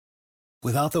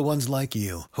Without the ones like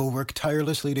you, who work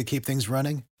tirelessly to keep things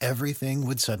running, everything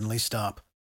would suddenly stop.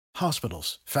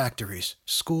 Hospitals, factories,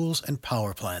 schools, and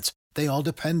power plants, they all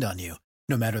depend on you.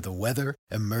 No matter the weather,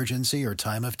 emergency, or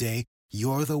time of day,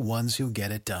 you're the ones who get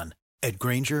it done. At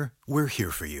Grainger, we're here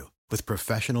for you with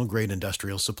professional-grade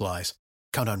industrial supplies.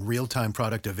 Count on real-time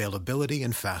product availability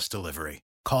and fast delivery.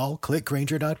 Call, click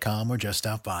Grainger.com, or just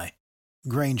stop by.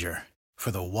 Grainger, for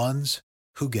the ones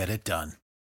who get it done.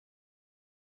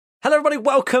 Hello everybody,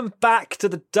 welcome back to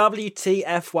the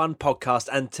WTF1 podcast,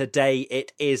 and today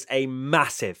it is a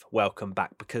massive welcome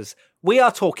back because we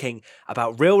are talking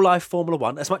about real life Formula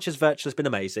One. As much as virtual has been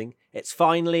amazing, it's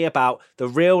finally about the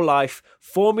real life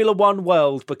Formula One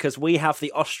world because we have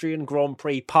the Austrian Grand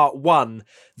Prix Part 1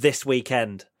 this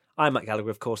weekend. I'm Matt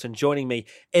Gallagher, of course, and joining me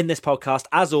in this podcast,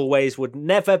 as always, would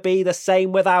never be the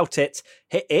same without it.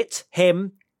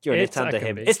 Him, you're in it under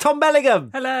him. It's Tom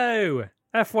Bellingham. Hello,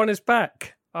 F1 is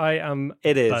back. I am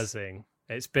It is. buzzing.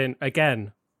 It's been,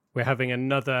 again, we're having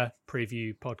another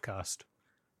preview podcast,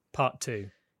 part 2.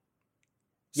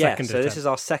 This is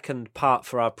our second part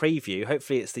for our preview.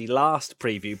 Hopefully it's the last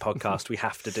preview podcast we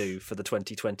have to do for the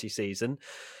 2020 season.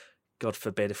 God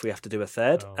forbid if we have to do a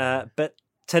third. But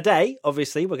today,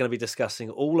 obviously, we're going to be discussing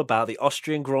all about the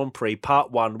Austrian Grand Prix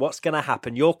Part 1, what's going to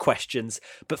happen, your questions.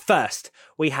 But first,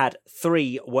 we had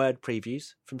 3 word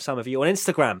previews from some of you on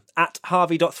Instagram. At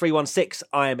Harvey.316,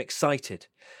 I am excited.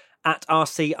 At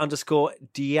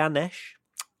RC_Dianesh,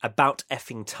 about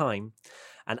effing time.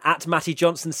 And at Matty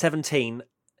Johnson 17,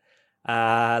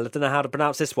 I don't know how to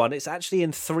pronounce this one. It's actually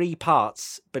in 3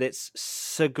 parts, but it's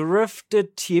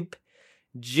Sagruftetib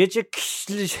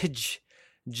Jijikj.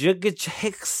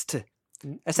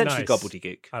 Essentially Nice.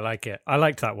 gobbledygook. I like it. I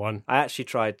liked that one. I actually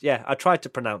tried. Yeah, I tried to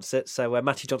pronounce it. So,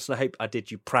 Matty Johnson, I hope I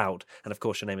did you proud. And of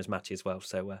course, your name is Matty as well.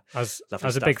 So, I was lovely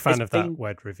a stuff. big fan It's of that been-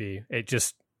 word review. It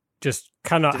just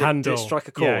cannot Did it handle. strike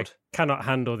a chord? Cannot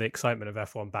handle the excitement of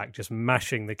F1 back. Just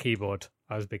mashing the keyboard.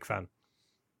 I was a big fan.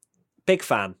 Big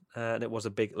fan. And it was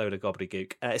a big load of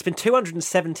gobbledygook. It's been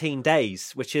 217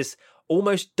 days, which is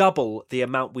almost double the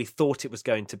amount we thought it was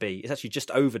going to be. It's actually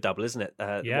just over double, isn't it?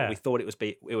 Yeah. What we thought it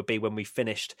would be when we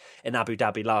finished in Abu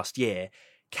Dhabi last year.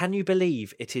 Can you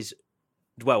believe it is?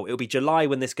 Well, it'll be July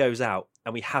when this goes out,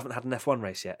 and we haven't had an F1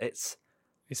 race yet. It's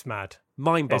mad.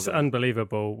 mind-boggling. It's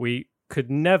unbelievable. We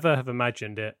could never have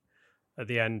imagined it at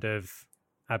the end of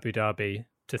Abu Dhabi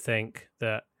to think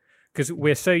that, because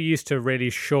we're so used to really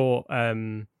short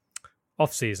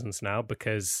off seasons now,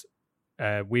 because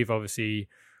we've obviously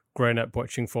grown up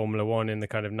watching Formula One in the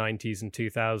kind of 90s and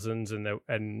 2000s,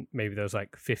 and maybe there was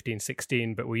like 15,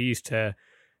 16, but we used to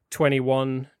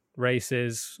 21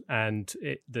 races, and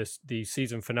the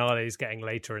season finale is getting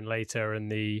later and later, and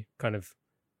the kind of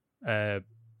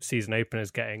season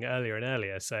openers getting earlier and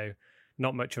earlier. So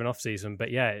not much of an off season, but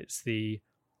yeah, it's the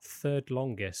 3rd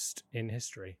longest in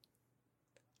history.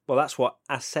 Well, that's what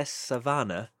Asus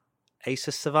Savannah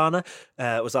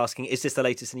was asking. Is this the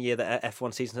latest in the year that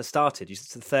F1 season has started? You said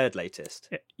it's the 3rd latest.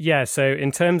 Yeah, so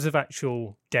in terms of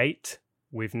actual date,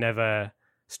 we've never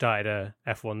started a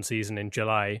F1 season in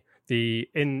July.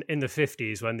 In the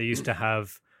 50s, when they used to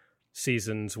have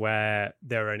seasons where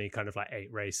there were only kind of like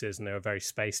 8 races and they were very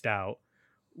spaced out,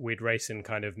 we'd race in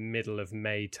kind of middle of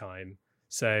May time.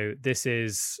 So this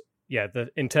is,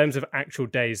 in terms of actual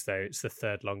days, though, it's the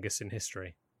 3rd longest in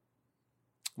history.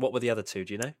 What were the other 2?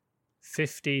 Do you know?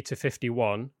 50 to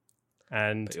 51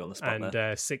 and Put you on the spot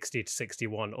there. 60 to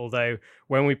 61. Although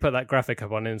when we put that graphic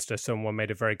up on Insta, someone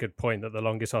made a very good point that the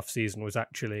longest off season was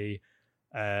actually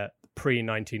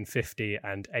pre-1950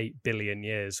 and 8 billion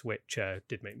years, which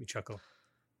did make me chuckle.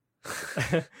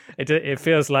 It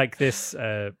feels like this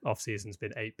off season's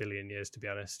been 8 billion years, to be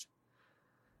honest.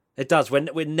 It does.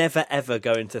 We're never ever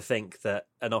going to think that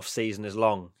an off season is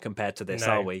long compared to this,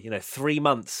 No. are we? 3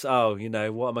 months. Oh,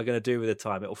 what am I going to do with the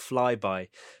time? It'll fly by.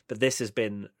 But this has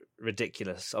been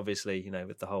ridiculous. Obviously,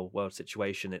 with the whole world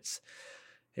situation, it's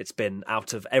been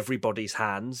out of everybody's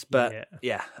hands. But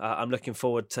I'm looking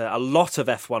forward to a lot of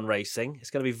F1 racing.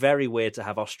 It's going to be very weird to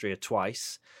have Austria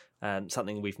twice,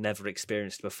 something we've never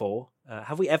experienced before.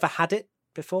 Have we ever had it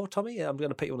before, Tommy? I'm going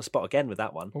to put you on the spot again with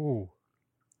that one. Ooh.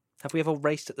 Have we ever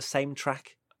raced at the same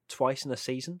track twice in a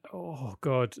season? Oh,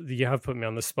 God, you have put me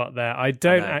on the spot there. I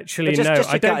don't actually But know. just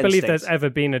I your don't gut believe instinct. there's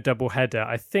ever been a double header.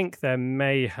 I think there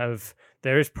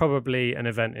is probably an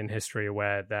event in history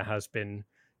where there has been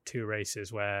 2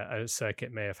 races where a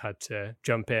circuit may have had to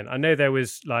jump in. I know there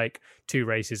was like 2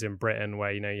 races in Britain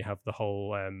where, you have the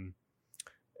whole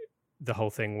the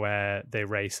whole thing where they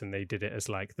race and they did it as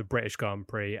like the British Grand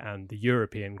Prix and the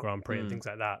European Grand Prix and things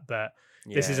like that. But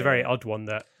this is a very odd one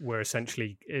that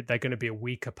they're going to be a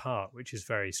week apart, which is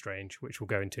very strange, which we'll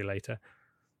go into later.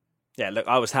 Yeah, look,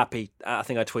 I was happy. I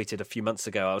think I tweeted a few months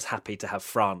ago, I was happy to have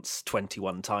France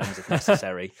 21 times if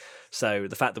necessary. So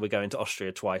the fact that we're going to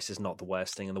Austria twice is not the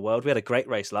worst thing in the world. We had a great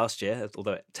race last year,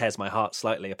 although it tears my heart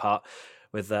slightly apart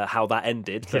with how that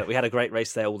ended. But we had a great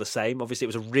race there all the same. Obviously, it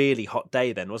was a really hot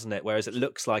day then, wasn't it? Whereas it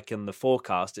looks like in the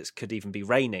forecast, it could even be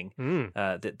raining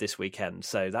this weekend.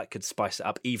 So that could spice it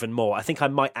up even more. I think I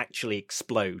might actually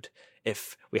explode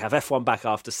if we have F1 back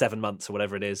after 7 months or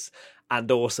whatever it is, and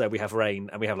also we have rain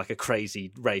and we have like a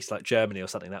crazy race like Germany or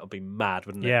something. That would be mad,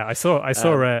 wouldn't it? Yeah, I saw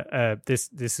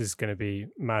this is going to be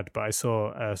mad, but I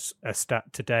saw a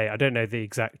stat today. I don't know the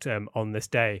exact on this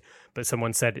day, but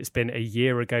someone said it's been a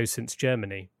year ago since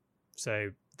Germany.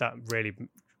 So that really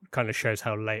kind of shows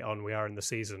how late on we are in the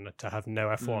season to have no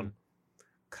F1.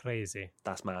 Crazy.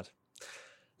 That's mad.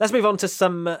 Let's move on to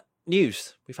some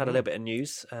news. We've had a little bit of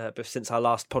news since our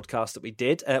last podcast that we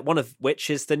did, one of which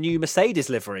is the new Mercedes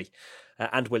livery,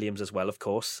 and Williams as well, of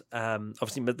course.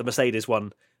 Obviously, the Mercedes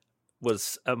one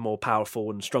was a more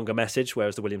powerful and stronger message,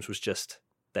 whereas the Williams was just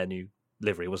their new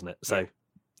livery, wasn't it? So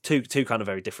two kind of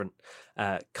very different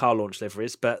car launch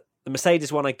liveries. But the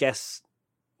Mercedes one, I guess,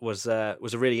 was a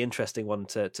really interesting one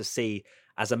to see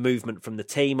as a movement from the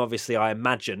team. Obviously, I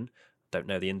imagine, don't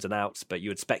know the ins and outs, but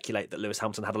you would speculate that Lewis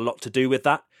Hamilton had a lot to do with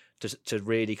that, to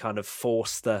really kind of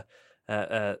force the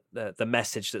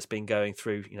message that's been going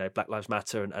through, Black Lives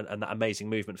Matter and that amazing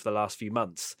movement for the last few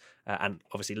months, and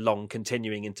obviously long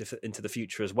continuing into the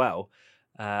future as well.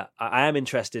 I am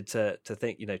interested to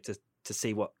think, to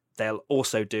see what they'll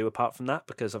also do apart from that,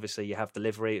 because obviously you have the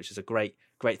livery, which is a great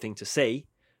thing to see.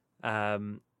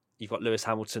 You've got Lewis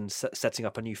Hamilton setting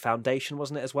up a new foundation,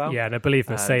 wasn't it, as well? Yeah, and I believe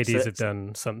Mercedes have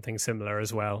done something similar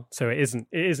as well. So it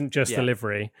isn't just the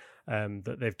livery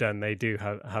that they've done. They do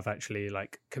have actually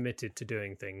like committed to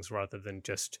doing things rather than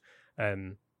just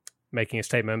making a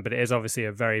statement. But it is obviously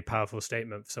a very powerful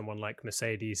statement for someone like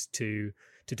Mercedes to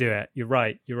do it. You're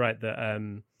right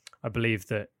that I believe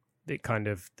that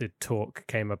the talk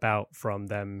came about from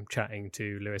them chatting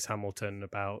to Lewis Hamilton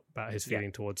about his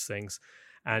feeling towards things.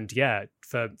 And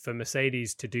for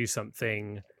Mercedes to do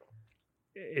something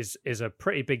is a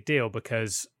pretty big deal,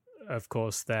 because of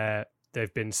course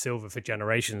they've been silver for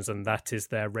generations and that is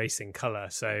their racing colour.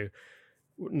 So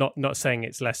not saying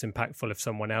it's less impactful if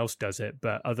someone else does it,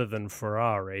 but other than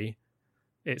Ferrari,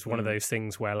 it's one of those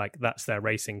things where like that's their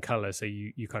racing colour. So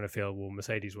you kind of feel, well,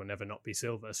 Mercedes will never not be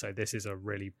silver. So this is a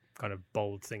really kind of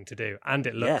bold thing to do. And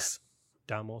it looks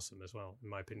damn awesome as well, in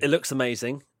my opinion. It looks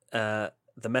amazing.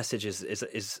 The message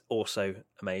is also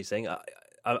amazing. I'm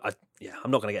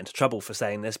not going to get into trouble for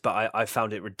saying this, but I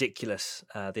found it ridiculous,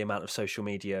 the amount of social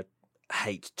media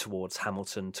hate towards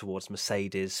Hamilton, towards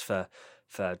Mercedes for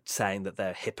saying that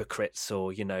they're hypocrites,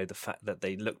 or the fact that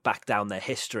they look back down their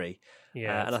history.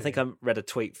 And I think I read a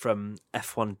tweet from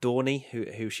F1 Dorney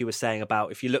who she was saying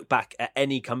about, if you look back at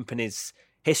any company's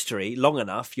history long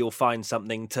enough, you'll find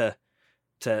something to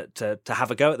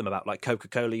have a go at them about. Like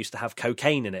Coca-Cola used to have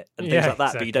cocaine in it and things like that,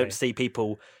 exactly. But you don't see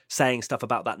people saying stuff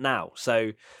about that now.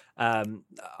 So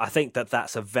I think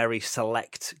that's a very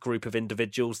select group of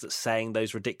individuals that's saying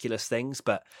those ridiculous things.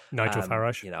 But Nigel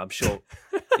Farage, I'm sure.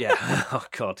 Yeah. Oh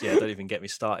God. Yeah. Don't even get me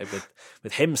started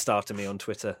with him starting me on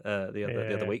Twitter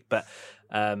the other week. But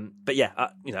I'm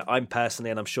personally,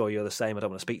 and I'm sure you're the same. I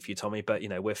don't want to speak for you, Tommy, but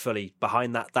we're fully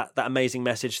behind that amazing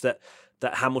message that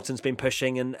Hamilton's been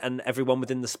pushing, and everyone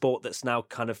within the sport that's now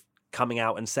kind of coming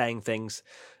out and saying things.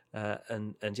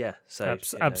 So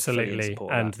absolutely,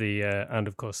 and and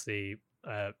of course the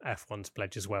F1's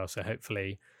pledge as well. So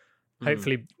hopefully we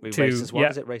race as one.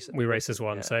 Is it we race as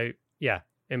one. So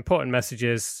important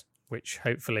messages, which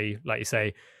hopefully, like you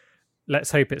say,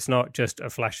 let's hope it's not just a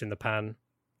flash in the pan,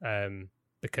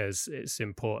 because it's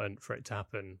important for it to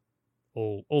happen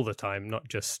all the time, not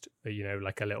just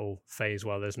like a little phase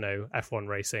while there's no F1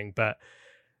 racing, but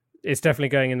it's definitely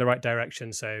going in the right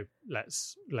direction. So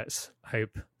let's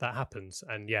hope that happens.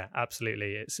 And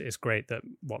absolutely, it's great that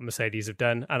what Mercedes have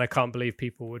done, and I can't believe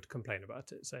people would complain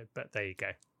about it. So, but there you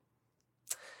go.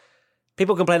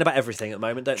 People complain about everything at the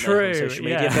moment, don't they, on social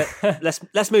media? But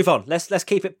let's move on. Let's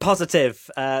keep it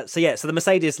positive. So the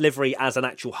Mercedes livery as an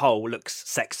actual whole looks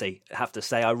sexy. I have to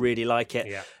say, I really like it.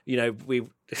 Yeah.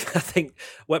 I think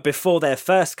before their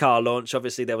first car launch,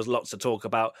 obviously there was lots of talk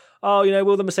about,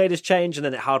 will the Mercedes change? And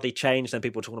then it hardly changed. And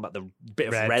people were talking about the bit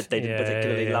of red they didn't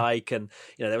particularly like. And,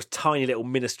 there was tiny little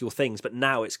minuscule things, but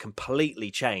now it's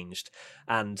completely changed.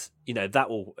 And, that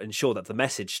will ensure that the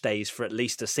message stays for at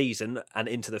least a season and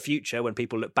into the future when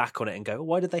people look back on it and go,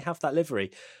 why did they have that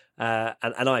livery?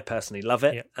 And I personally love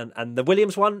it. Yeah. And the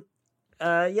Williams one,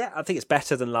 I think it's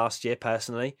better than last year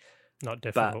personally. Not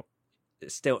difficult. But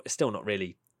it's still not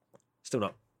really,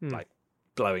 like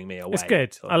blowing me away. It's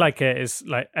good. I like it. It's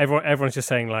like everyone's just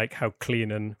saying like how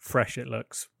clean and fresh it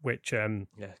looks, which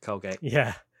Colgate.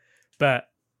 Yeah, but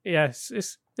yeah,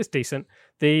 it's decent.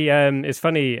 It's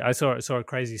funny. I saw a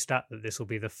crazy stat that this will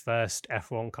be the first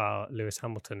F1 car Lewis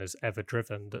Hamilton has ever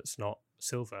driven that's not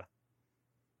silver.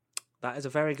 That is a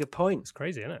very good point. It's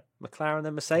crazy, isn't it? McLaren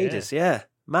and Mercedes, yeah.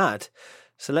 Mad.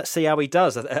 So let's see how he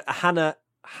does. Hannah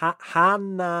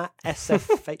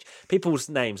SFH. People's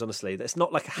names, honestly, it's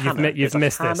not like a Hannah. You've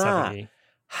missed this, haven't you?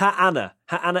 Hannah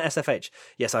SFH.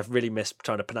 Yes, I've really missed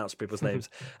trying to pronounce people's names.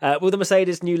 Will the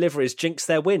Mercedes new liveries jinx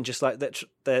their win? Just like that,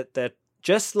 they're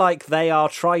just like they are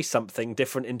try something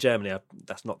different in Germany.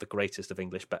 That's not the greatest of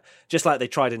English, but just like they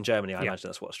tried in Germany, I imagine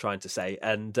that's what I was trying to say.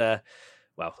 And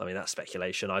well, I mean, that's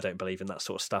speculation. I don't believe in that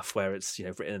sort of stuff where it's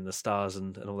written in the stars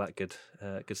and all that good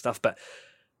stuff. But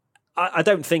I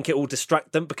don't think it will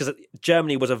distract them, because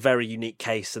Germany was a very unique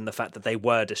case, and the fact that they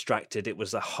were distracted, it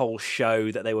was a whole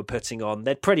show that they were putting on.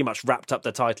 They'd pretty much wrapped up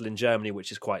the title in Germany,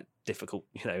 which is quite difficult,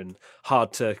 and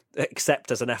hard to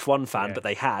accept as an F1 fan, but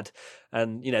they had.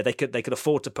 And, they could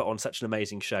afford to put on such an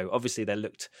amazing show. Obviously, they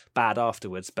looked bad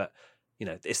afterwards, but,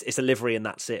 it's a livery and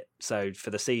that's it. So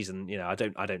for the season, I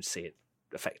don't see it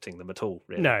affecting them at all,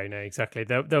 really. No, exactly.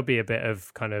 There'll be a bit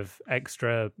of kind of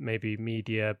extra, maybe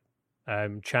media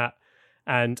chat.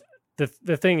 And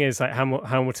the thing is, like,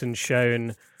 Hamilton's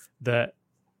shown that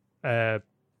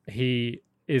he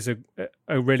is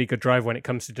a really good driver when it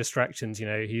comes to distractions.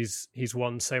 He's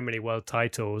won so many world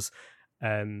titles.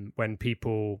 When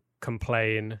people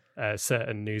complain,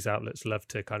 certain news outlets love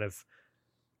to kind of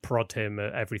prod him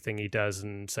at everything he does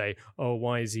and say, oh,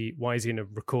 why is he in a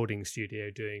recording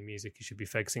studio doing music? He should be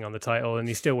focusing on the title, and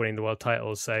he's still winning the world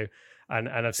titles. So and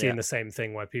I've seen the same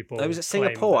thing where people was it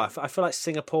Singapore? I feel like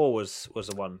Singapore was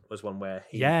one where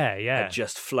he had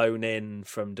just flown in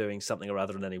from doing something or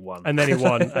other, and then he won. And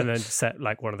then set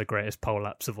like one of the greatest pole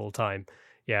laps of all time.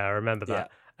 Yeah, I remember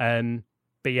that.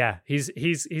 But yeah, he's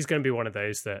going to be one of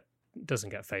those that doesn't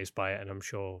get fazed by it, and I'm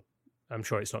sure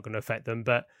it's not going to affect them.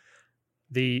 But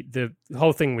the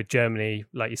whole thing with Germany,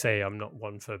 like you say, I'm not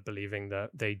one for believing that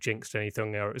they jinxed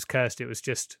anything or it was cursed. It was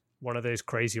just one of those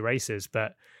crazy races.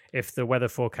 But if the weather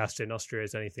forecast in Austria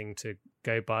is anything to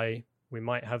go by, we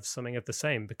might have something of the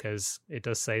same, because it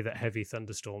does say that heavy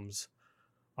thunderstorms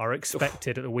are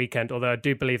expected at the weekend, although I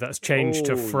do believe that's changed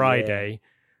to Friday. Yeah.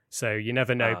 So you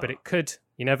never know, but it could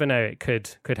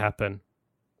happen.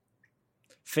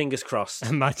 Fingers crossed.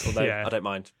 Although I don't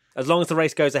mind. As long as the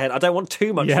race goes ahead. I don't want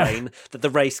too much rain that the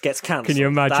race gets cancelled. Can you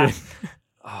imagine?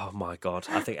 Oh my God.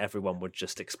 I think everyone would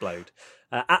just explode.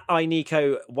 At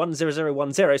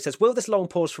iNico10010 says, will this long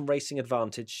pause from racing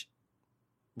advantage...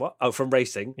 What? Oh, from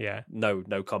racing? Yeah. No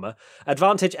comma.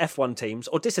 Advantage F1 teams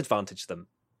or disadvantage them?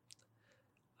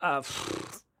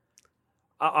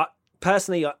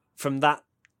 Personally, from that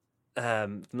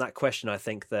question, I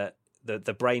think that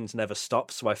the brains never stop.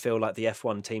 So I feel like the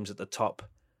F1 teams at the top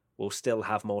will still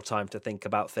have more time to think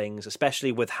about things,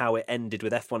 especially with how it ended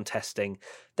with F1 testing.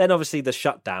 Then obviously the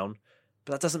shutdown,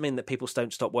 but that doesn't mean that people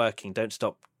don't stop working, don't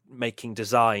stop making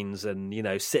designs and,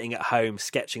 sitting at home,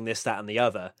 sketching this, that and the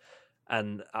other.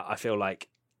 And I feel like,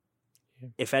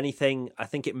 if anything, I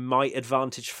think it might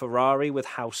advantage Ferrari with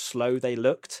how slow they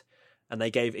looked, and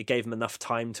it gave them enough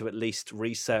time to at least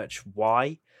research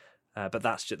why. But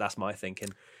that's my thinking.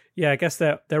 Yeah, I guess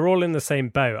they're all in the same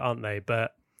boat, aren't they?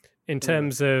 But in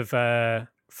terms of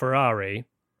Ferrari,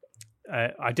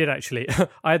 I did actually...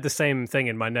 I had the same thing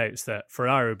in my notes, that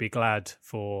Ferrari would be glad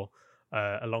for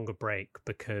a longer break,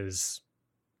 because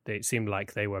it seemed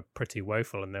like they were pretty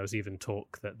woeful, and there was even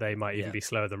talk that they might even be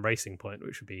slower than Racing Point,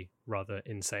 which would be rather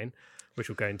insane, which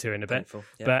we'll go into in a bit.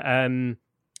 Yeah. But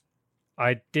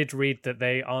I did read that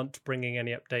they aren't bringing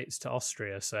any updates to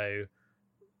Austria, so...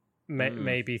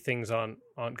 Maybe things aren't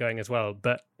going as well.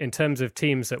 But in terms of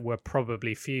teams that were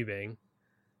probably fuming,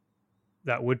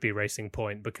 that would be Racing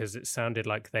Point, because it sounded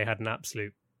like they had an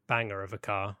absolute banger of a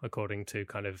car, according to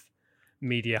kind of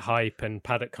media hype and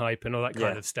paddock hype and all that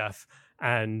kind of stuff.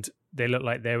 And they looked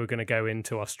like they were going to go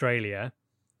into Australia,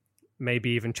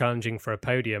 maybe even challenging for a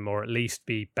podium, or at least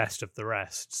be best of the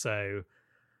rest. So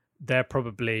they're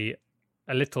probably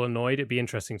a little annoyed. It'd be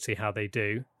interesting to see how they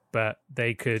do, but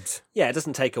they could. Yeah, it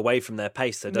doesn't take away from their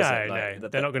pace, though, does it? No,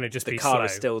 they're not going to just be slow. The car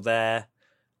is slow. still there,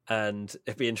 and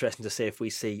it'd be interesting to see if we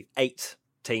see 8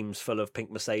 teams full of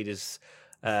pink Mercedes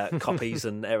copies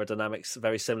and aerodynamics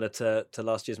very similar to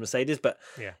last year's Mercedes. But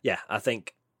yeah, I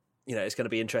think it's going to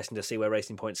be interesting to see where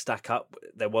Racing Point stack up.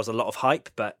 There was a lot of hype,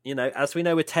 but as we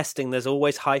know with testing, there's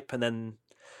always hype, and then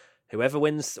whoever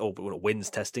wins, or not wins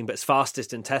testing, but it's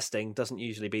fastest in testing, isn't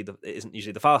usually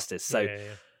the fastest. So,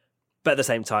 but at the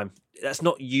same time, that's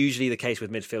not usually the case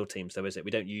with midfield teams, though, is it?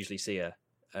 We don't usually see a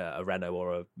Renault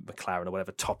or a McLaren or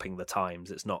whatever topping the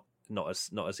times. It's not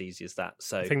as easy as that.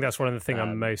 So I think that's one of the things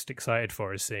I'm most excited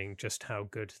for, is seeing just how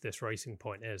good this Racing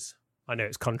Point is. I know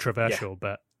it's controversial,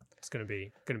 but it's going to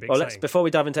be exciting. Before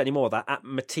we dive into any more of that, at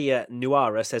Mattia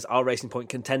Nuara says, are Racing Point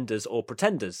contenders or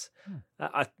pretenders?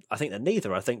 I think they're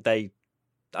neither. I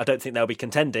don't think they'll be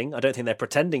contending. I don't think they're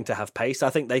pretending to have pace.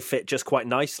 I think they fit just quite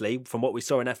nicely from what we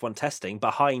saw in F1 testing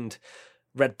behind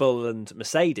Red Bull and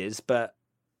Mercedes, but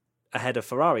ahead of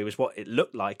Ferrari was what it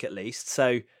looked like, at least.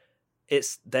 So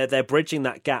they're bridging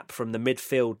that gap from the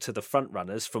midfield to the front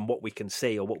runners from what we can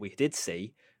see, or what we did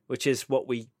see, which is what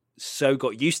we so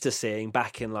got used to seeing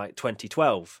back in like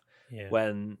 2012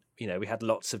 when we had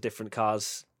lots of different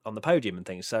cars on the podium and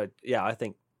things. So I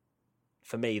think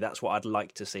for me that's what I'd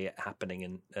like to see it happening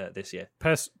in this year.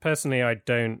 Personally, I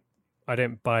don't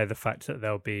buy the fact that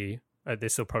there'll be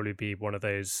this will probably be one of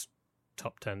those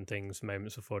top 10 things,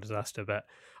 moments before disaster, but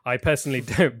I personally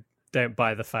don't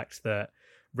buy the fact that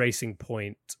Racing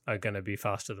Point are going to be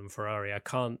faster than Ferrari. I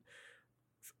can't.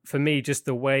 For me, just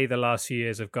the way the last few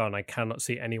years have gone, I cannot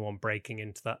see anyone breaking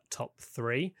into that top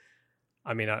 3.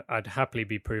 I mean, I'd happily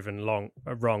be proven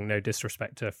wrong, no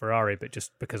disrespect to Ferrari, but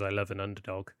just because I love an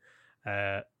underdog,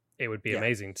 it would be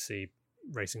amazing to see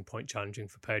Racing Point challenging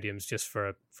for podiums just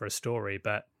for a story.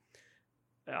 But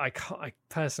I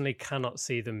personally cannot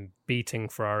see them beating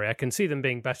Ferrari. I can see them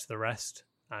being better than the rest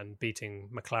and beating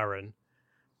McLaren,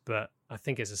 but I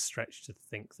think it's a stretch to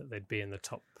think that they'd be in the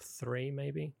top 3,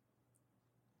 maybe.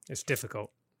 It's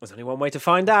difficult. There's only one way to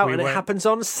find out, and it happens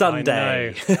on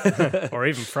Sunday. Or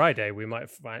even Friday. We might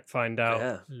find out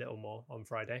a little more on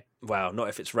Friday. Wow, not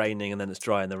if it's raining and then it's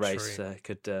dry in the race.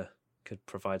 Could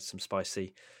provide some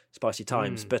spicy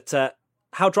times. But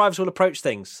how drivers will approach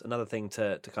things, another thing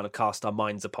to kind of cast our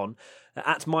minds upon.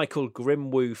 At Michael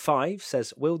Grimwoo5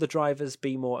 says, will the drivers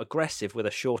be more aggressive with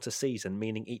a shorter season,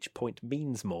 meaning each point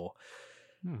means more?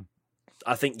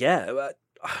 I think, I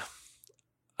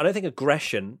don't think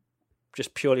aggression,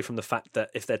 just purely from the fact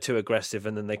that if they're too aggressive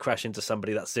and then they crash into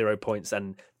somebody, that's 0 points,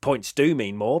 and points do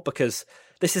mean more, because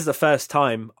this is the first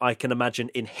time I can imagine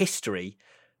in history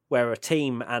where a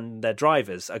team and their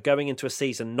drivers are going into a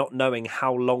season not knowing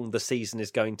how long the season is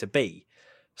going to be.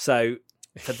 So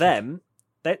for them,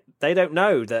 they don't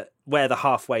know where the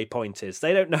halfway point is.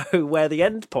 They don't know where the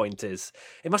end point is.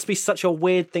 It must be such a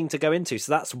weird thing to go into.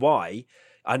 So that's why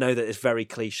I know that it's very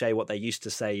cliche what they used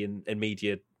to say in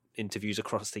media interviews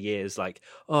across the years, like,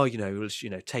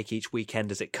 take each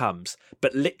weekend as it comes,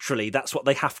 but literally that's what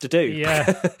they have to do.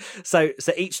 So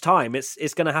each time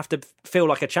it's going to have to feel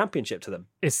like a championship to them.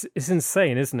 It's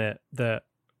insane, isn't it, that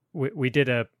we did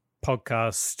a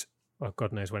podcast,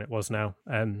 God knows when it was now,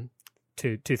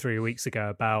 2-3 weeks ago,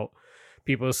 about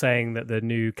people saying that the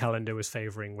new calendar was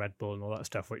favouring Red Bull and all that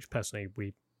stuff, which personally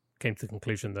we came to the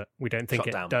conclusion that we don't think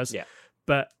it does.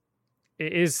 But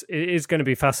it is going to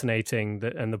be fascinating,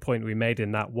 and the point we made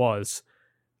in that was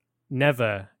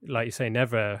never, like you say,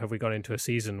 never have we gone into a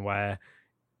season where,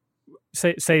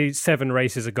 say 7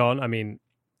 races are gone. I mean,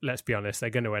 let's be honest, they're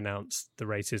going to announce the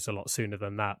races a lot sooner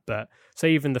than that. But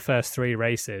say even the first 3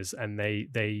 races, and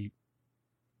they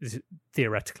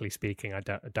theoretically speaking, I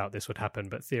doubt this would happen,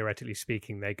 but theoretically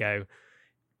speaking, they go,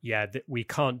 we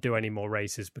can't do any more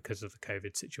races because of the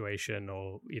COVID situation,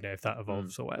 or if that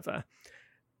evolves or whatever.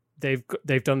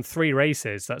 They've done 3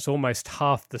 races. That's almost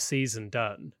half the season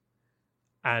done,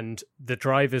 and the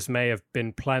drivers may have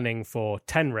been planning for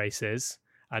 10 races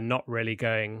and not really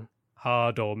going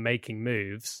hard or making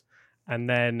moves. And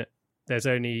then there's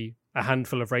only a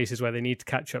handful of races where they need to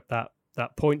catch up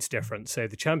that points difference. So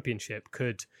the championship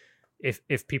could,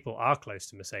 if people are close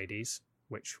to Mercedes,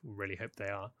 which we really hope they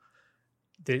are,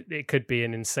 it could be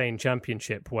an insane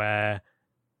championship where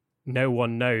no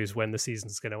one knows when the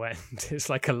season's going to end. It's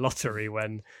like a lottery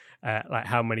when, like,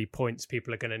 how many points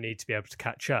people are going to need to be able to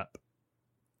catch up.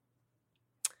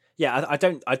 Yeah, I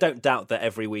don't doubt that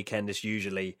every weekend is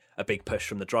usually a big push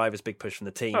from the drivers, big push from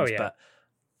the teams. But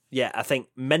I think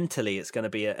mentally it's going to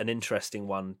be an interesting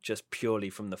one, just purely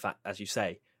from the fact, as you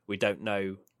say, We don't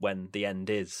know when the end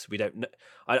is. We don't know.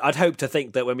 I'd hope to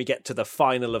think that when we get to the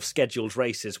final of scheduled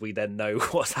races, we then know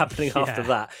what's happening after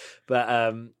that.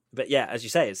 But yeah, as you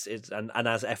say, it's and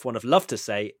as F1 have loved to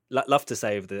say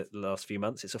over the last few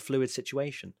months, it's a fluid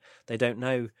situation. They don't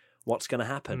know what's going to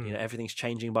happen. Everything's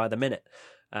changing by the minute.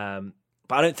 But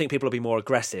I don't think people will be more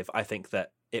aggressive. I think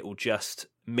that it will just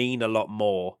mean a lot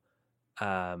more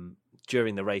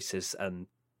during the races, and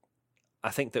I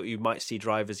think that you might see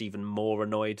drivers even more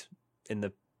annoyed in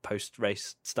the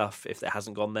post-race stuff if it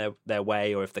hasn't gone their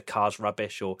way, or if the car's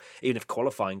rubbish, or even if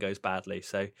qualifying goes badly.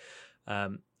 So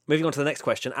moving on to the next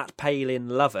question, at Palin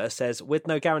Lover says, with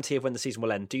no guarantee of when the season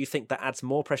will end, do you think that adds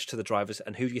more pressure to the drivers,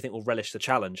 and who do you think will relish the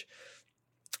challenge?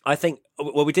 I think,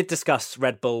 well, we did discuss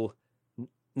Red Bull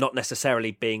not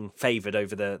necessarily being favoured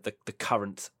over the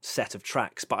current set of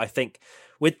tracks, but I think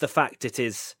with the fact it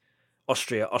is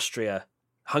Austria,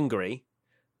 Hungary,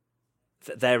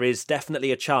 there is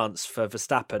definitely a chance for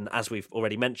Verstappen, as we've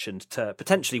already mentioned, to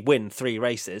potentially win 3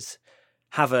 races,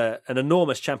 have an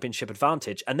enormous championship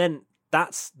advantage, and then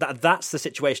that's the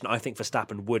situation I think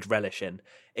Verstappen would relish in,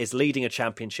 is leading a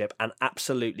championship and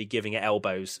absolutely giving it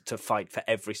elbows to fight for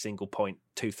every single point,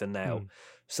 tooth and nail.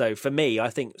 So for me, I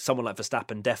think someone like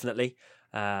Verstappen definitely.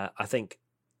 I think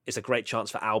it's a great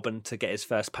chance for Albon to get his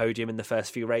first podium in the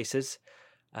first few races.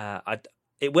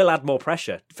 It will add more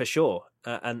pressure for sure,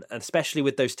 and especially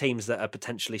with those teams that are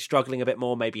potentially struggling a bit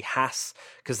more, maybe Haas,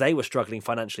 because they were struggling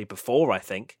financially before, I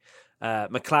think.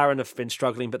 McLaren have been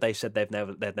struggling, but they said they'd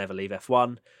never leave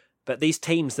F1. But these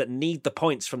teams that need the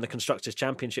points from the Constructors'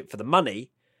 Championship for the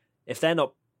money, if they're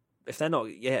not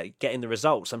getting the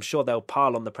results, I'm sure they'll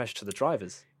pile on the pressure to the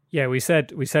drivers. Yeah, we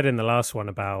said in the last one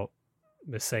about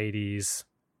Mercedes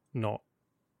not,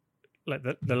 like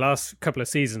the last couple of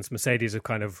seasons, Mercedes have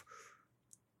kind of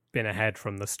been ahead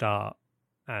from the start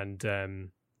and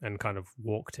kind of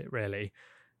walked it, really.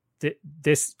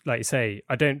 This, like you say,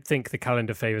 I don't think the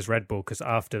calendar favours Red Bull, because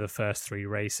after the first 3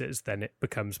 races, then it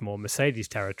becomes more Mercedes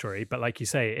territory. But like you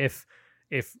say,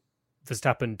 if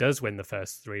Verstappen does win the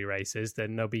first 3 races,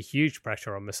 then there'll be huge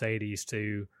pressure on Mercedes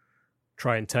to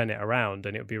try and turn it around,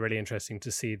 and it would be really interesting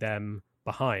to see them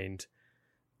behind.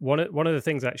 One of the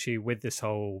things actually with this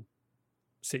whole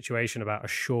situation about a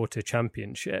shorter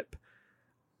championship,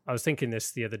 I was thinking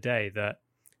this the other day, that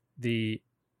the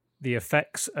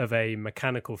effects of a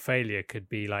mechanical failure could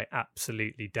be like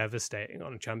absolutely devastating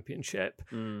on a championship.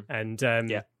 And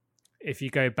if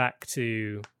you go back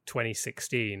to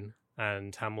 2016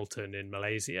 and Hamilton in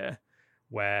Malaysia,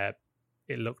 where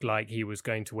it looked like he was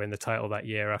going to win the title that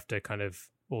year after kind of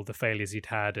all the failures he'd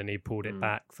had, and he pulled it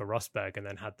back for Rosberg and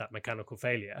then had that mechanical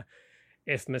failure.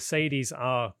 If Mercedes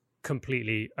are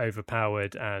completely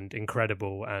overpowered and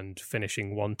incredible and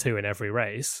finishing 1-2 in every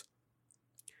race,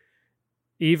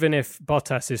 even if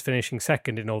Bottas is finishing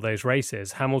second in all those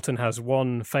races, Hamilton has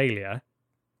 1 failure,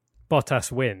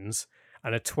 Bottas wins,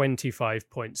 and a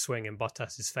 25-point swing in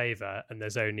Bottas's favour, and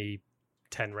there's only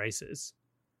 10 races.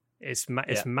 It's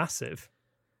massive.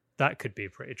 That could be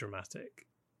pretty dramatic.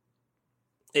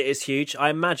 It is huge. I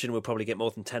imagine we'll probably get more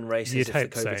than 10 races if the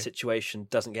COVID situation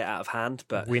doesn't get out of hand.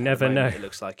 But we never know. It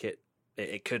looks like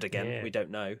it could again. Yeah. We don't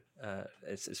know.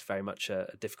 It's very much a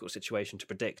difficult situation to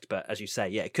predict. But as you say,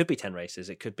 yeah, it could be 10 races.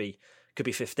 It could be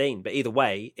 15. But either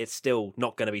way, it's still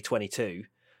not going to be 22.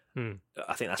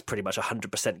 I think that's pretty much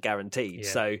 100% guaranteed. Yeah.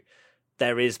 So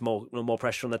there is more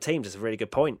pressure on the teams. It's a really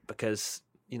good point, because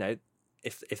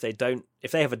if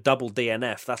they have a double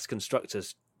DNF, that's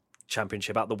Constructors'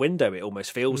 Championship out the window, it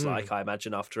almost feels like, I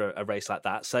imagine, after a race like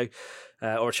that. So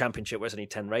or a championship where it's only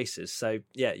 10 races. So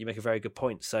yeah, you make a very good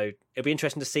point. So it'll be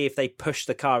interesting to see if they push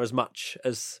the car as much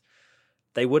as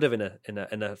they would have in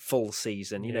a full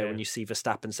season. You know, when you see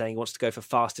Verstappen saying he wants to go for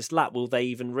fastest lap, will they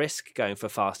even risk going for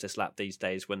fastest lap these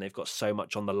days when they've got so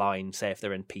much on the line, say if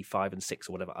they're in P5 and 6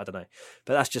 or whatever? I don't know,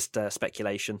 but that's just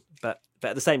speculation. But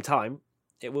at the same time,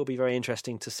 it will be very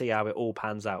interesting to see how it all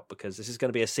pans out, because this is going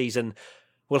to be a season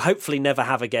we'll hopefully never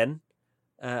have again,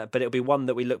 but it'll be one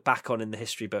that we look back on in the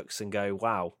history books and go,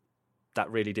 wow, that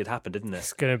really did happen, didn't it?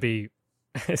 It's going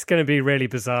to be really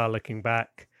bizarre looking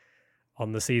back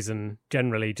on the season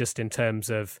generally, just in terms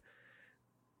of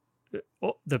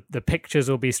the pictures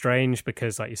will be strange,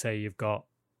 because like you say, you've got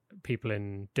people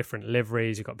in different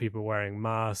liveries, you've got people wearing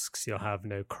masks, you'll have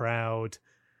no crowd.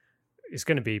 It's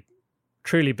going to be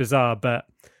truly bizarre, but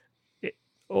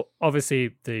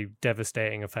obviously the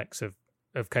devastating effects of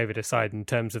COVID aside, in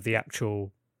terms of the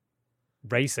actual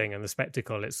racing and the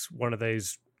spectacle, it's one of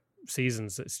those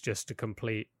seasons that's just a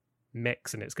complete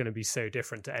mix, and it's going to be so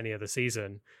different to any other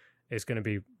season. It's going to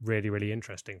be really, really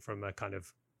interesting from a kind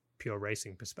of pure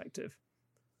racing perspective.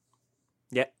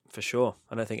 Yeah, for sure.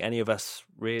 I don't think any of us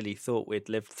really thought we'd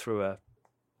lived through a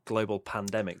global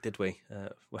pandemic, did we?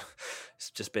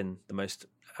 It's just been the most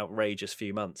outrageous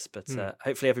few months. But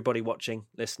hopefully everybody watching,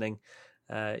 listening,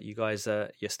 you guys,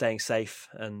 you're staying safe.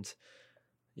 And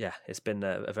yeah, it's been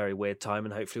a very weird time.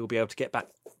 And hopefully we'll be able to get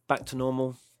back to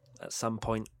normal at some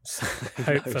point.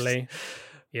 Hopefully.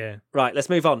 Yeah. Right, let's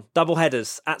move on. Double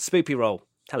headers at Spoopy Roll.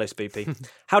 Hello, Spoopy.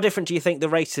 How different do you think the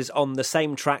races on the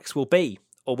same tracks will be?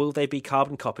 Or will they be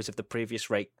carbon copies of the previous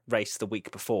race the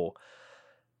week before?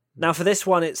 Now, for this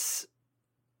one, it's...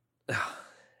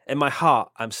 In my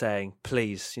heart, I'm saying,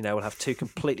 please, we'll have two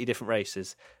completely different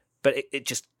races. But it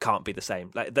just can't be the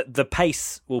same. Like the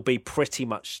pace will be pretty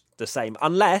much the same,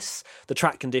 unless the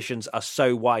track conditions are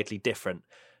so widely different.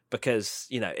 Because,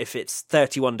 if it's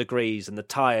 31 degrees and the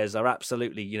tyres are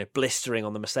absolutely, blistering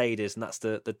on the Mercedes, and that's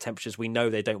the temperatures we know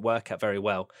they don't work at very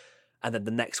well, and then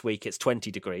the next week it's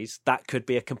 20 degrees, that could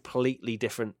be a completely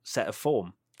different set of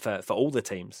form for all the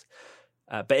teams.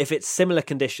 But if it's similar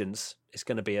conditions, it's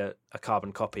going to be a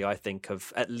carbon copy, I think,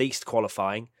 of at least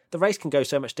qualifying. The race can go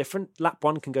so much different. Lap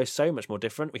 1 can go so much more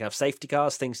different. We can have safety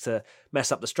cars, things to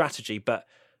mess up the strategy, but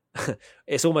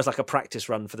it's almost like a practice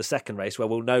run for the second race where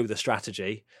we'll know the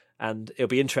strategy, and it'll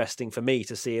be interesting for me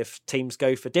to see if teams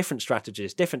go for different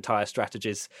strategies, different tyre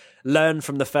strategies, learn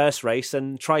from the first race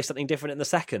and try something different in the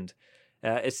second.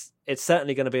 It's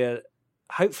certainly going to be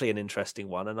hopefully an interesting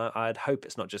one, and I'd hope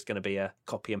it's not just going to be a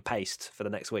copy and paste for the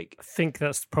next week. I think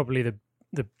that's probably the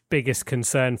biggest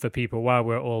concern for people while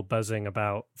we're all buzzing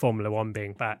about Formula One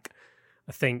being back.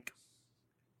 I think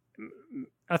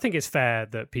it's fair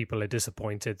that people are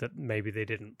disappointed that maybe they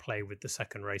didn't play with the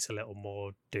second race a little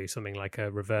more, do something like a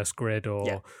reverse grid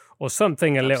or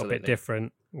something a little bit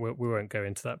different. We won't go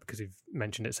into that because we've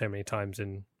mentioned it so many times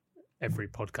in every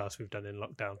podcast we've done in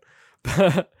lockdown.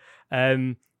 But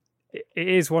it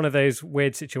is one of those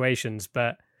weird situations.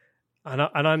 But and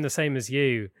I'm the same as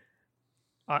you.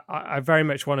 I very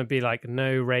much want to be like,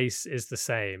 no race is the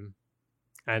same.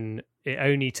 And it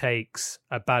only takes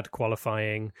a bad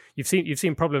qualifying. You've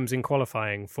seen problems in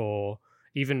qualifying for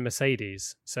even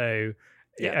Mercedes. So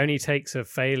it only takes a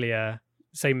failure.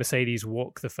 Say Mercedes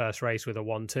walk the first race with a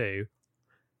 1-2.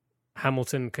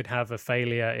 Hamilton could have a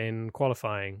failure in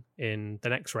qualifying in the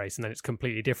next race, and then it's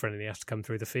completely different, and he has to come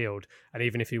through the field. And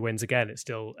even if he wins again, it's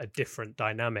still a different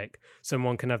dynamic.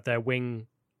 Someone can have their wing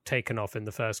taken off in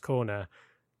the first corner.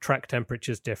 Track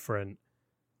temperature's different.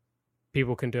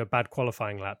 People can do a bad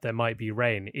qualifying lap. There might be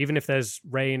rain. Even if there's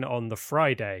rain on the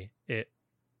Friday, it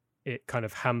kind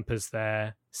of hampers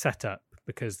their setup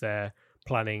because they're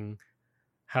planning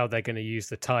how they're going to use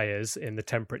the tyres in the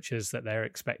temperatures that they're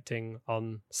expecting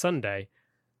on Sunday.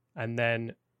 And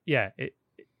then,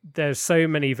 there's so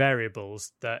many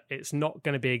variables that it's not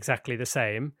going to be exactly the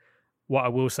same. What I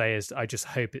will say is I just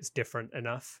hope it's different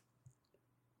enough.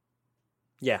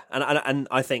 Yeah, and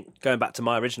I think, going back to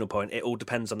my original point, it all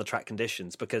depends on the track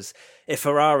conditions, because if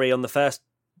Ferrari on the first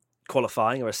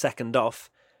qualifying are a second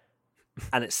off,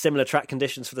 and it's similar track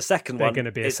conditions for the second one,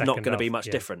 it's not going to be much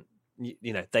different.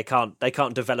 They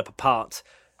can't develop a part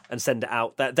and send it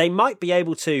out. They might be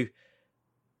able to,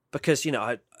 because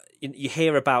you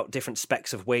hear about different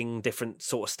specs of wing, different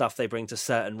sort of stuff they bring to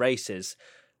certain races.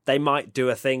 They might do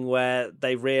a thing where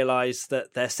they realise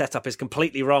that their setup is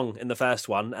completely wrong in the first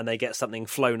one and they get something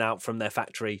flown out from their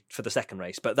factory for the second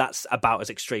race. But that's about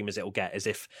as extreme as it'll get, as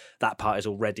if that part is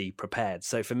already prepared.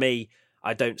 So for me,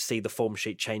 I don't see the form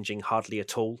sheet changing hardly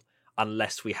at all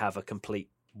unless we have a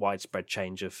complete widespread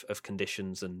change of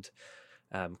conditions and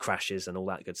crashes and all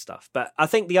that good stuff. But I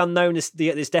think the unknown is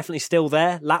definitely still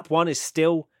there. Lap 1 is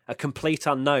still a complete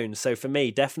unknown. So for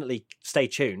me, definitely stay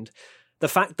tuned. The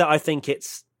fact that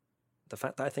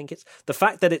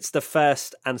it's the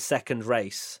first and second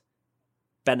race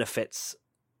benefits,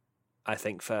 I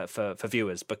think, for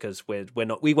viewers, because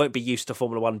we won't be used to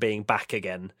Formula One being back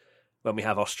again when we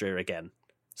have Austria again.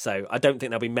 So I don't think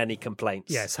there'll be many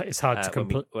complaints. Yeah, it's hard to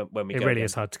complain. It really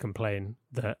is hard to complain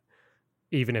that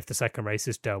even if the second race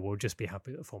is dull, we'll just be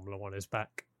happy that Formula One is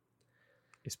back.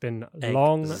 It's been a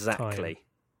long time.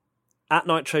 At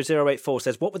Nitro084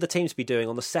 says, what would the teams be doing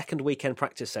on the second weekend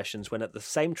practice sessions when at the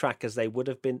same track as they would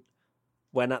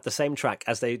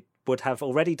have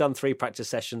already done 3 practice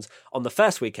sessions on the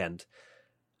first weekend?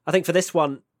 I think for this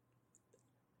one,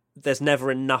 there's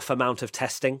never enough amount of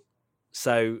testing.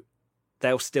 So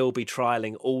they'll still be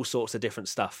trialing all sorts of different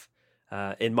stuff,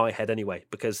 in my head anyway,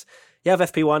 because you have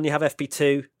FP1, you have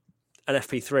FP2 and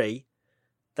FP3.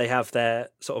 They have their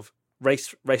sort of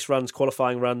race runs,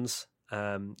 qualifying runs,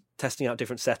 testing out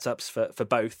different setups for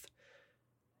both.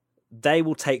 They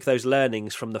will take those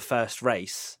learnings from the first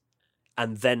race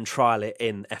and then trial it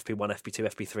in FP1, FP2,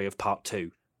 FP3 of part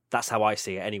 2. That's how I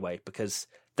see it anyway, because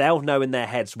they'll know in their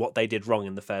heads what they did wrong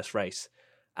in the first race,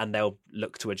 and they'll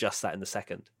look to adjust that in the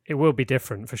second. It will be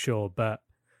different for sure, but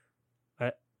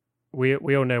we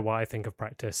all know what I think of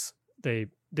practice.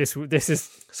 This is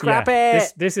scrap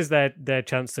it. This is their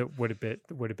chance that would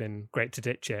have been great to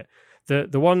ditch it.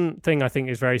 The one thing I think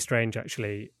is very strange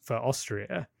actually for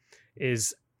Austria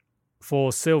is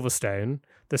for Silverstone,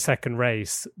 the second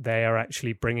race, they are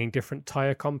actually bringing different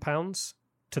tyre compounds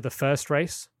to the first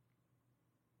race.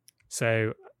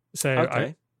 So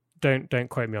okay. Don't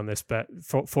quote me on this, but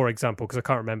for example, because I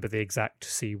can't remember the exact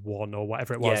C1 or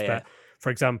whatever it was, but for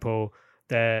example,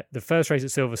 the first race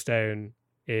at Silverstone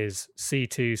is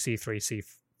C2, C3,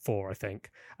 C4, I think,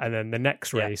 and then the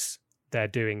next race they're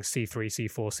doing C3,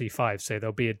 C4, C5, so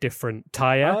there'll be a different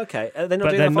tyre. Oh, okay, they're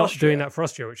not doing that for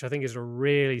Austria, which I think is a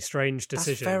really strange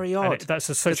decision. That's very odd.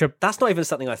 That's not even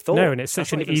something I thought. No, and it's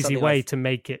such an easy way to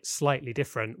make it slightly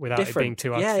different without it being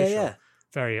too artificial. Yeah.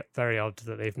 Very, very odd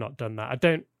that they've not done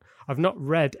that. I've not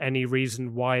read any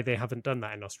reason why they haven't done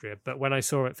that in Austria, but when I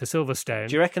saw it for Silverstone,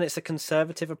 do you reckon it's a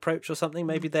conservative approach or something?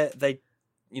 Maybe they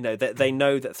know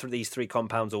that these three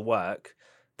compounds will work.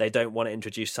 They don't want to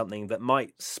introduce something that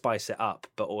might spice it up,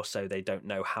 but also they don't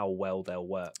know how well they'll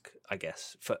work, I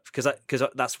guess. Because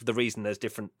that's the reason there's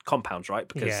different compounds, right?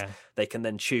 Because they can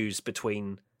then choose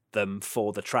between them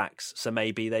for the tracks. So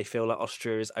maybe they feel like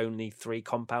Austria is only 3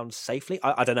 compounds safely.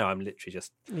 I don't know. I'm literally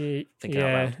just thinking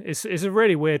out loud. It's a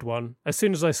really weird one. As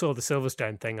soon as I saw the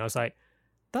Silverstone thing, I was like,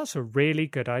 that's a really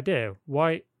good idea.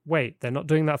 Why? Wait, they're not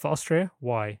doing that for Austria?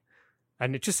 Why?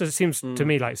 And it seems to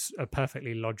me like a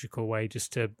perfectly logical way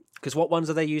just to... Because what ones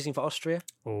are they using for Austria?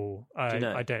 Oh,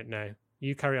 I don't know.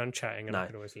 You carry on chatting and I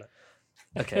can always look.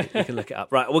 Okay, you can look it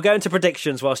up. Right, we'll go into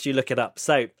predictions whilst you look it up.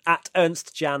 So, at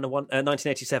Ernst Jan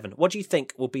 1987, what do you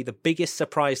think will be the biggest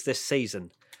surprise this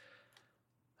season?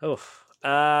 I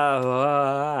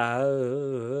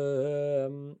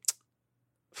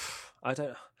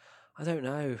don't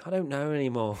know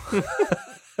anymore.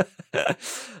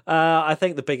 I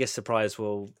think the biggest surprise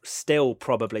will still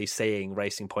probably seeing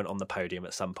Racing Point on the podium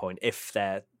at some point if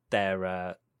their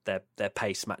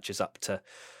pace matches up to,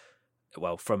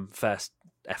 well, from first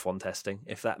F1 testing,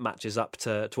 if that matches up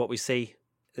to what we see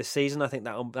this season. I think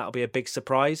that'll be a big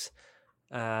surprise.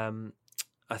 I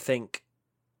think,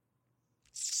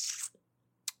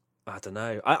 I don't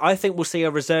know. I think we'll see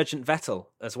a resurgent Vettel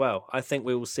as well. I think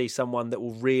we will see someone that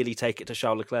will really take it to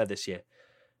Charles Leclerc this year.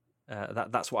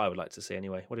 That's what I would like to see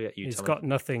anyway. What do you? He's got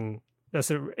nothing. That's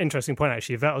an interesting point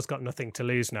actually. Vettel's got nothing to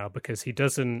lose now because he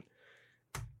doesn't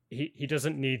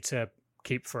need to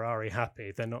keep Ferrari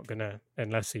happy. They're not gonna,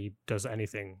 unless he does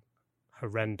anything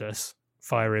horrendous,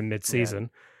 fire him mid-season. Yeah.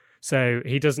 So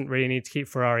he doesn't really need to keep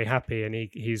Ferrari happy, and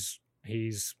he's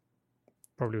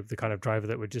probably the kind of driver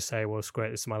that would just say, "Well, screw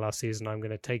it, this is my last season. I'm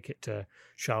going to take it to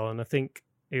Charles," and I think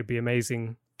it would be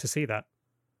amazing to see that.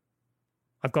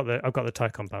 I've got the tyre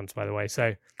compounds, by the way.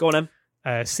 So go on, then.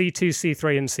 C2,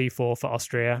 C3, and C4 for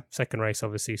Austria. Second race,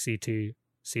 obviously C2,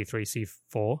 C3,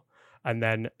 C4, and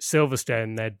then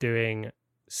Silverstone. They're doing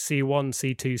C1,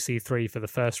 C2, C3 for the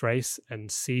first race,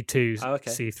 and C2,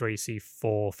 C3,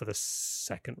 C4 for the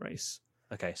second race.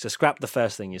 Okay, so scrap the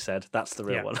first thing you said. That's the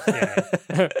real one.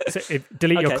 So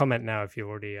delete your comment now if you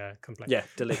already complained. Yeah,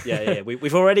 delete. Yeah.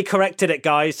 We've already corrected it,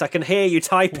 guys. I can hear you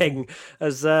typing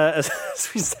as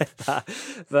we said that.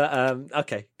 But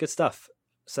okay, good stuff.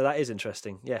 So that is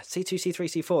interesting. Yeah, C2,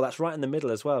 C3, C4. That's right in the middle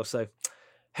as well. So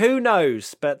who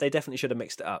knows? But they definitely should have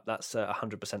mixed it up. That's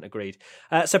 100% agreed.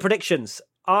 So predictions.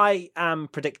 I am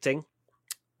predicting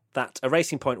that a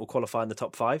Racing Point will qualify in the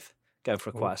top 5. Going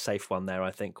for quite a safe one there, I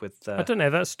think. With I don't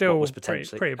know, that's still was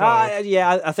potentially pretty bold.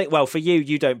 I think. Well, for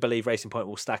you don't believe Racing Point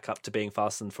will stack up to being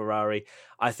faster than Ferrari.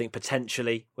 I think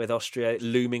potentially with Austria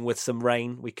looming with some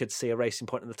rain, we could see a Racing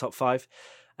Point in the top 5,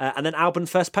 and then Albon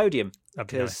first podium.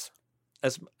 Because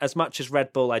as much as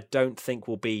Red Bull, I don't think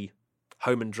will be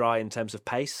home and dry in terms of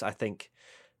pace. I think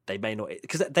they may not,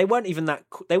 because they weren't even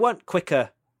they weren't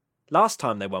quicker last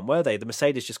time they won, were they? The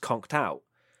Mercedes just conked out,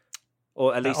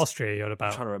 or at least Austria. You're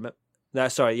about. I'm trying to remember. No,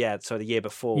 sorry, so the year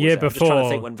before. I'm just trying to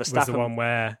think when Verstappen was the one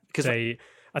where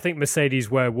I think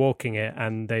Mercedes were walking it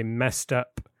and they messed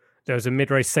up. There was a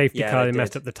mid-race safety car. They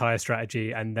messed up the tyre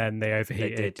strategy and then they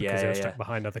overheated because they were stuck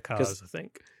behind other cars, I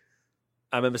think.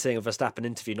 I remember seeing a Verstappen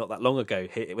interview not that long ago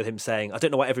with him saying, I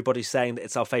don't know why everybody's saying that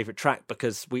it's our favourite track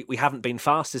because we haven't been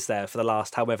fastest there for the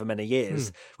last however many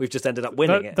years. We've just ended up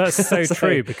winning it. That's so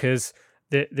true because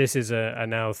this is a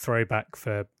now throwback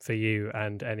for you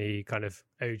and any kind of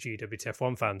OG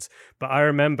WTF1 fans. But I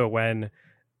remember when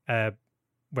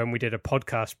when we did a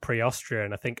podcast pre-Austria,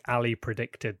 and I think Ali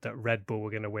predicted that Red Bull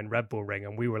were going to win Red Bull Ring,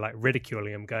 and we were like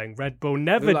ridiculing him, going, Red Bull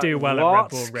never do well at Red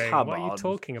Bull Ring. What are you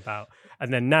talking about?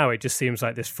 And then now it just seems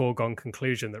like this foregone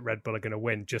conclusion that Red Bull are going to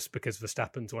win just because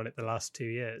Verstappen's won it the last 2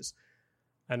 years.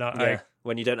 And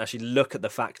when you don't actually look at the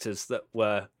factors that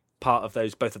were part of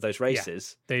both of those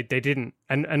races. Yeah, they didn't.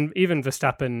 And even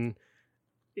Verstappen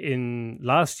in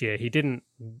last year, he didn't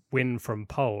win from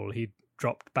pole. He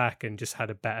dropped back and just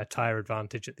had a better tyre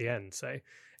advantage at the end. So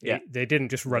they didn't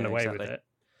just run away with it.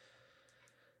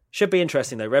 Should be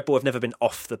interesting, though. Red Bull have never been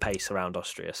off the pace around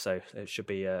Austria, so it should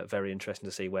be very interesting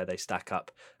to see where they stack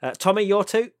up. Tommy, your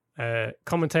two?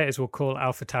 Commentators will call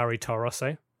AlphaTauri Toro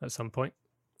Rosso at some point.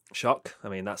 Shock. I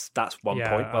mean, that's 1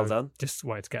 point. Well done. Just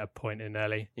wanted to get a point in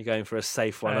early. You're going for a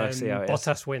safe one. I see how it is.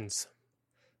 Bottas wins.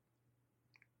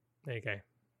 There you go.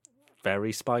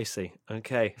 Very spicy.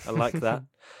 Okay, I like that.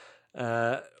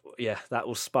 That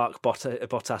will spark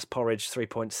Bottas porridge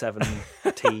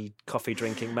 3.7 tea coffee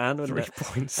drinking man, wouldn't it?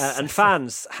 3.7. And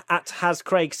fans at Has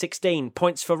Craig 16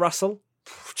 points for Russell.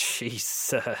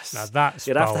 Jesus. Now that's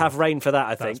you'd bold. have to have rain for that.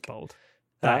 I think that's bold.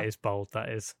 That is bold. That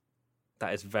is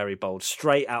very bold.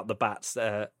 Straight out the bats.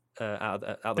 Out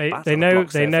the bats.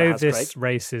 They know this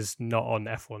race is not on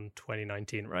F1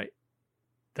 2019, right?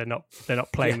 They're not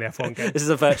playing the F1 game. This is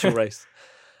a virtual race.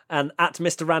 And at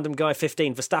Mr. Random Guy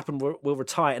 15, Verstappen will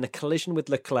retire in a collision with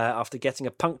Leclerc after getting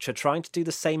a puncture trying to do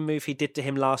the same move he did to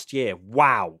him last year.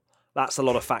 Wow, that's a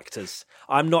lot of factors.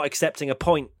 I'm not accepting a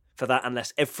point for that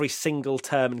unless every single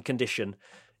term and condition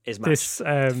is matched for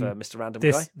Mr. Random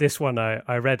Guy. This one,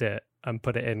 I read it and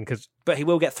put it in but he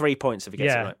will get 3 points if he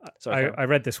gets it right. Sorry, I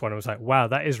read this one and was like, wow,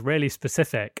 that is really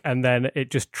specific. And then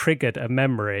it just triggered a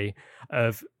memory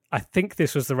of, I think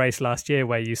this was the race last year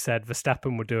where you said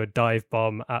Verstappen would do a dive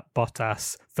bomb at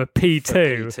Bottas for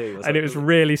P2 and it was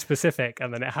really specific,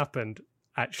 and then it happened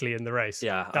actually in the race.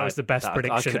 Yeah, that was the best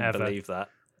prediction ever. I couldn't believe that.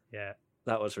 Yeah.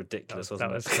 That was ridiculous,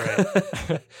 wasn't it? That was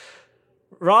great.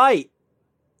 Right.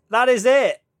 That is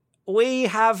it. We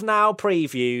have now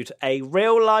previewed a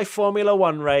real-life Formula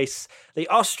One race, the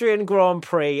Austrian Grand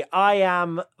Prix. I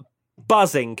am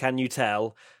buzzing, can you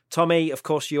tell? Tommy, of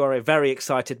course, you are a very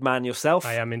excited man yourself.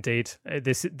 I am indeed.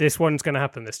 This one's going to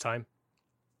happen this time,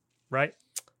 right?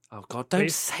 Oh, God,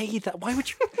 don't say that. Why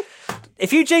would you...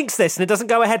 If you jinx this and it doesn't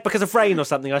go ahead because of rain or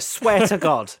something, I swear to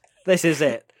God, this is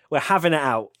it. We're having it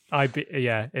out.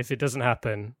 If it doesn't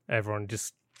happen, everyone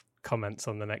just comments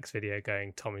on the next video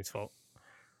going, Tommy's fault.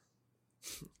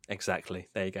 Exactly.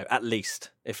 There you go. At least,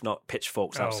 if not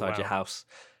pitchforks outside your house.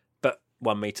 But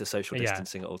 1 meter social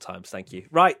distancing at all times. Thank you.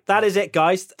 Right. That is it,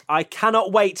 guys. I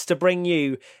cannot wait to bring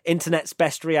you Internet's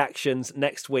best reactions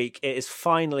next week. It is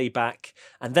finally back.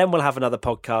 And then we'll have another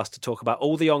podcast to talk about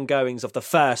all the ongoings of the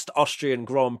first Austrian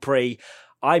Grand Prix.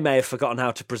 I may have forgotten how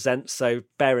to present, so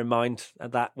bear in mind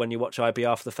that when you watch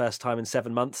IBR for the first time in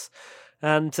 7 months.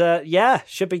 And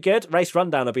should be good. Race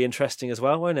rundown will be interesting as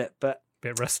well, won't it? But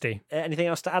bit rusty. Anything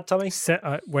else to add, Tommy?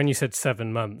 When you said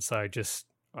 7 months, I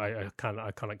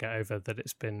can't get over that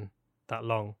it's been that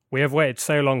long. We have waited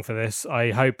so long for this. I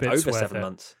hope it's over worth 7 it.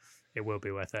 months. It will be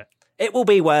worth it. It will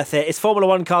be worth it. It's Formula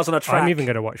One cars on a track. I'm even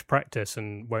going to watch practice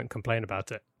and won't complain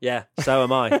about it. Yeah, so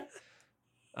am I.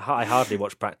 I hardly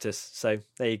watch practice, so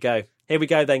there you go. Here we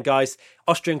go then, guys.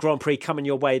 Austrian Grand Prix coming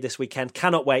your way this weekend.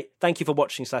 Cannot wait. Thank you for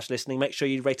watching/listening. Make sure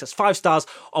you rate us 5 stars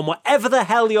on whatever the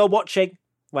hell you're watching.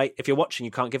 Wait, if you're watching,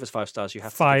 you can't give us 5 stars. You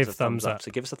have to give us a thumbs up. So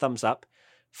give us a thumbs up.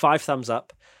 5 thumbs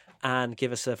up. And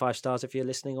give us 5 stars if you're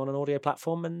listening on an audio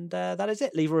platform. And that is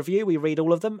it. Leave a review. We read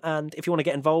all of them. And if you want to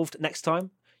get involved next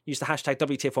time, use the hashtag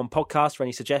WTF1 podcast for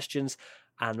any suggestions.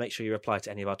 And make sure you reply to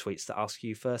any of our tweets that ask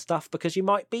you for stuff because you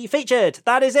might be featured.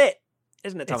 That is it.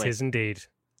 Isn't it, Tommy? It is indeed.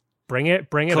 Bring it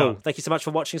cool. on. Thank you so much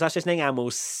for watching/listening, and we'll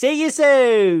see you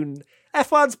soon.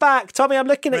 F1's back. Tommy, I'm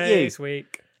looking at you. This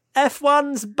week.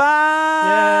 F1's back.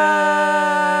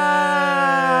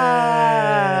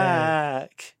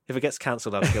 If it gets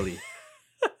cancelled, I'll kill you.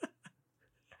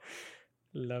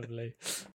 Lovely.